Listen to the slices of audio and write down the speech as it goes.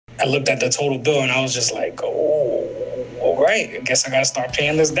I looked at the total bill and I was just like, oh, all right, I guess I gotta start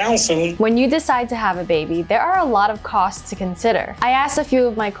paying this down soon. When you decide to have a baby, there are a lot of costs to consider. I asked a few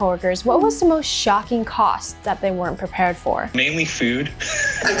of my coworkers what was the most shocking cost that they weren't prepared for. Mainly food.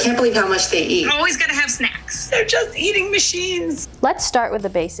 I can't believe how much they eat. Always gotta have snacks. They're just eating machines. Let's start with the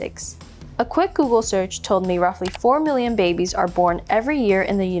basics. A quick Google search told me roughly 4 million babies are born every year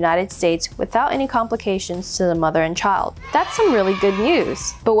in the United States without any complications to the mother and child. That's some really good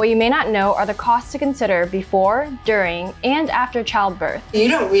news. But what you may not know are the costs to consider before, during, and after childbirth. You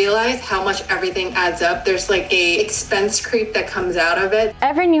don't realize how much everything adds up. There's like a expense creep that comes out of it.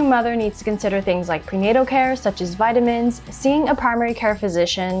 Every new mother needs to consider things like prenatal care, such as vitamins, seeing a primary care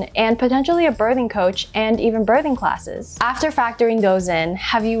physician, and potentially a birthing coach and even birthing classes. After factoring those in,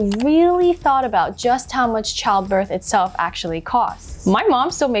 have you really thought about just how much childbirth itself actually costs? My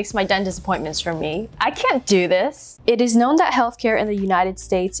mom still makes my dentist appointments for me. I can't do this. It is known that healthcare in the United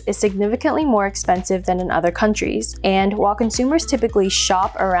States is significantly more expensive than in other countries, and while consumers typically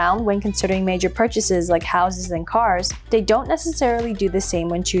shop around when considering major purchases like houses and cars, they don't necessarily do the same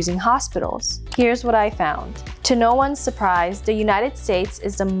when choosing hospitals. Here's what I found. To no one's surprise, the United States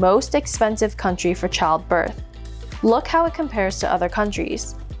is the most expensive country for childbirth. Look how it compares to other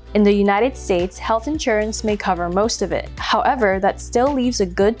countries. In the United States, health insurance may cover most of it. However, that still leaves a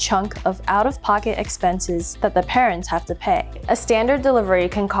good chunk of out-of-pocket expenses that the parents have to pay. A standard delivery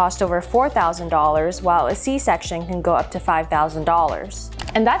can cost over $4,000, while a C-section can go up to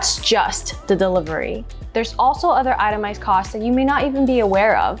 $5,000. And that's just the delivery. There's also other itemized costs that you may not even be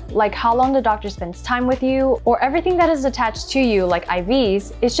aware of, like how long the doctor spends time with you, or everything that is attached to you, like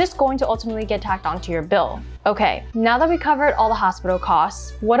IVs, is just going to ultimately get tacked onto your bill. Okay, now that we covered all the hospital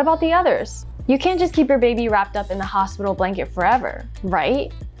costs, what about the others? You can't just keep your baby wrapped up in the hospital blanket forever,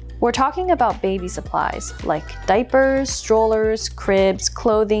 right? We're talking about baby supplies, like diapers, strollers, cribs,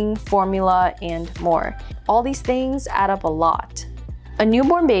 clothing, formula, and more. All these things add up a lot. A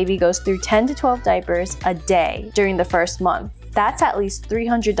newborn baby goes through 10 to 12 diapers a day during the first month. That's at least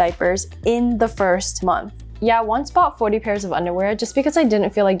 300 diapers in the first month. Yeah, I once bought 40 pairs of underwear just because I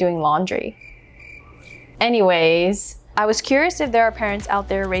didn't feel like doing laundry. Anyways, I was curious if there are parents out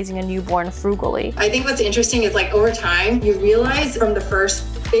there raising a newborn frugally. I think what's interesting is like over time, you realize from the first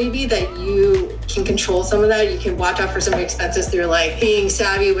baby that you can control some of that. You can watch out for some expenses through like being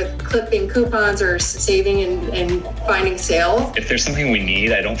savvy with clipping coupons or saving and finding sales. If there's something we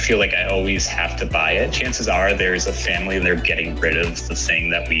need, I don't feel like I always have to buy it. Chances are there's a family and they're getting rid of the thing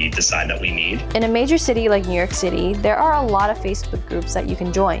that we decide that we need. In a major city like New York City, there are a lot of Facebook groups that you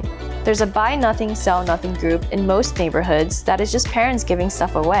can join. There's a buy nothing, sell nothing group in most neighborhoods that is just parents giving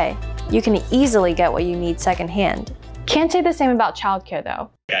stuff away. You can easily get what you need secondhand. Can't say the same about childcare though.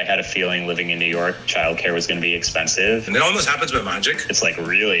 I had a feeling living in New York, childcare was going to be expensive. And it almost happens by magic. It's like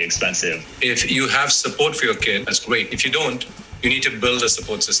really expensive. If you have support for your kid, that's great. If you don't, you need to build a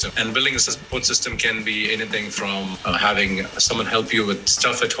support system. And building a support system can be anything from having someone help you with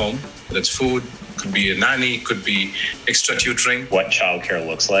stuff at home. That's food, could be a nanny, could be extra tutoring. What childcare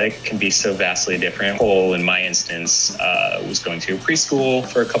looks like can be so vastly different. Cole, in my instance, was going to preschool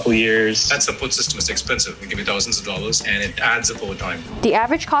for a couple years. That support system is expensive. It can be thousands of dollars and it adds up over time. The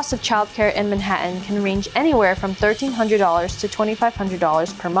average cost of childcare in Manhattan can range anywhere from $1,300 to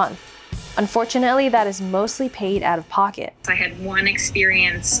 $2,500 per month. Unfortunately, that is mostly paid out of pocket. I had one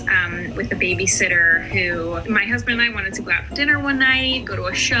experience with a babysitter who, my husband and I wanted to go out for dinner one night, go to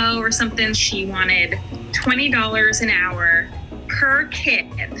a show or something. She wanted $20 an hour per kid.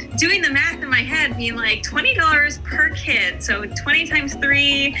 Doing the math in my head, being like $20 per kid. So 20 times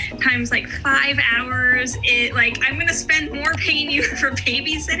 3 times like 5 hours. I'm gonna spend more paying you for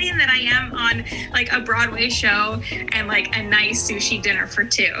babysitting than I am on like a Broadway show and like a nice sushi dinner for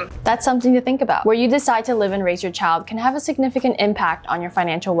 2. That's something to think about. Where you decide to live and raise your child can have a significant impact on your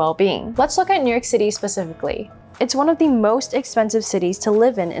financial well-being. Let's look at New York City specifically. It's one of the most expensive cities to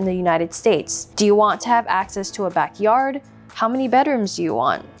live in the United States. Do you want to have access to a backyard? How many bedrooms do you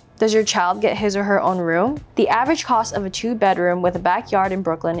want? Does your child get his or her own room? The average cost of a 2-bedroom with a backyard in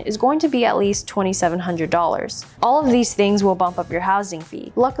Brooklyn is going to be at least $2,700. All of these things will bump up your housing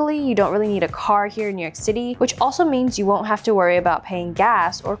fee. Luckily, you don't really need a car here in New York City, which also means you won't have to worry about paying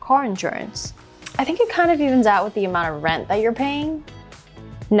gas or car insurance. I think it kind of evens out with the amount of rent that you're paying.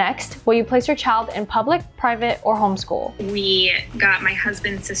 Next, will you place your child in public, private, or homeschool? We got my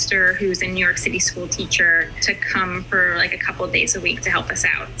husband's sister, who's a New York City school teacher, to come for like a couple of days a week to help us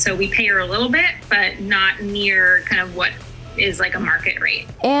out. So we pay her a little bit, but not near kind of what is like a market rate.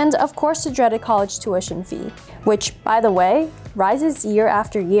 And of course, the dreaded college tuition fee, which, by the way, rises year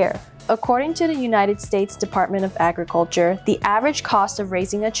after year. According to the United States Department of Agriculture, the average cost of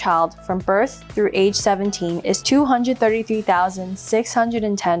raising a child from birth through age 17 is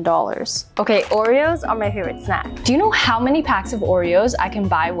 $233,610. Okay, Oreos are my favorite snack. Do you know how many packs of Oreos I can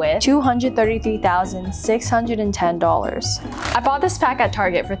buy with $233,610? I bought this pack at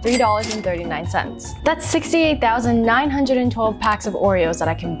Target for $3.39. That's 68,912 packs of Oreos that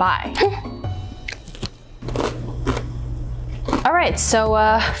I can buy. Alright,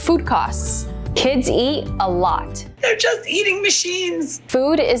 so food costs. Kids eat a lot. They're just eating machines.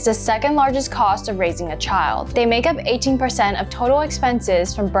 Food is the second largest cost of raising a child. They make up 18% of total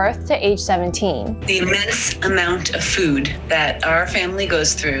expenses from birth to age 17. The immense amount of food that our family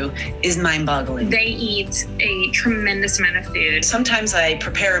goes through is mind-boggling. They eat a tremendous amount of food. Sometimes I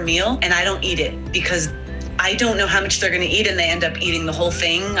prepare a meal and I don't eat it because I don't know how much they're gonna eat and they end up eating the whole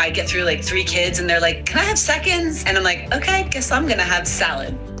thing. I get through like 3 kids and they're like, can I have seconds? And I'm like, okay, guess I'm gonna have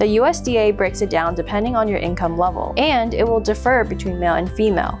salad. The USDA breaks it down depending on your income level, and it will differ between male and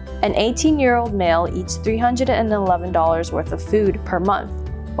female. An 18-year-old male eats $311 worth of food per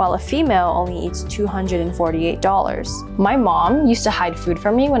month, while a female only eats $248. My mom used to hide food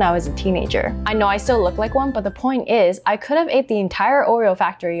from me when I was a teenager. I know I still look like one, but the point is, I could have ate the entire Oreo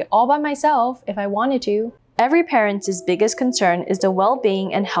factory all by myself if I wanted to. Every parent's biggest concern is the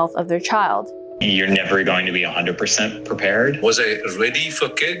well-being and health of their child. You're never going to be 100% prepared. Was I ready for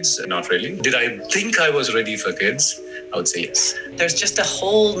kids? Not really. Did I think I was ready for kids? I would say yes. There's just a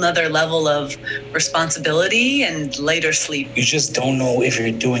whole nother level of responsibility and later sleep. You just don't know if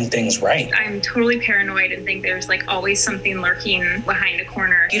you're doing things right. I'm totally paranoid and think there's like always something lurking behind a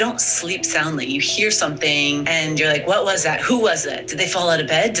corner. You don't sleep soundly. You hear something and you're like, what was that? Who was it? Did they fall out of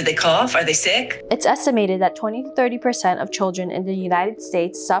bed? Did they cough? Are they sick? It's estimated that 20 to 30% of children in the United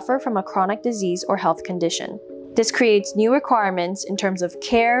States suffer from a chronic disease or health condition. This creates new requirements in terms of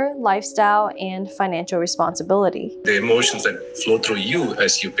care, lifestyle, and financial responsibility. The emotions that flow through you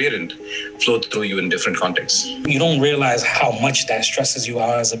as your parent flow through you in different contexts. You don't realize how much that stresses you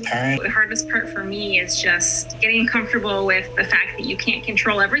out as a parent. The hardest part for me is just getting comfortable with the fact that you can't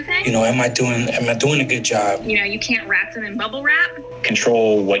control everything. You know, am I doing a good job? You know, you can't wrap them in bubble wrap.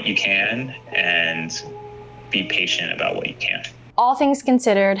 Control what you can and be patient about what you can't. All things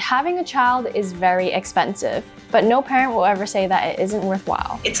considered, having a child is very expensive, but no parent will ever say that it isn't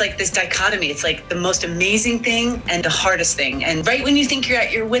worthwhile. It's like this dichotomy. It's like the most amazing thing and the hardest thing. And right when you think you're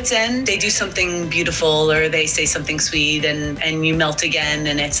at your wit's end, they do something beautiful or they say something sweet and you melt again,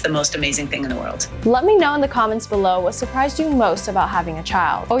 and it's the most amazing thing in the world. Let me know in the comments below what surprised you most about having a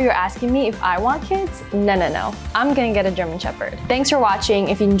child. Oh, you're asking me if I want kids? No. I'm gonna get a German Shepherd. Thanks for watching.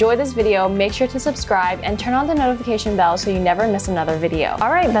 If you enjoyed this video, make sure to subscribe and turn on the notification bell so you never miss another video. All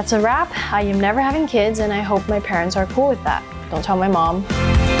right, that's a wrap. I am never having kids and I hope my parents are cool with that. Don't tell my mom.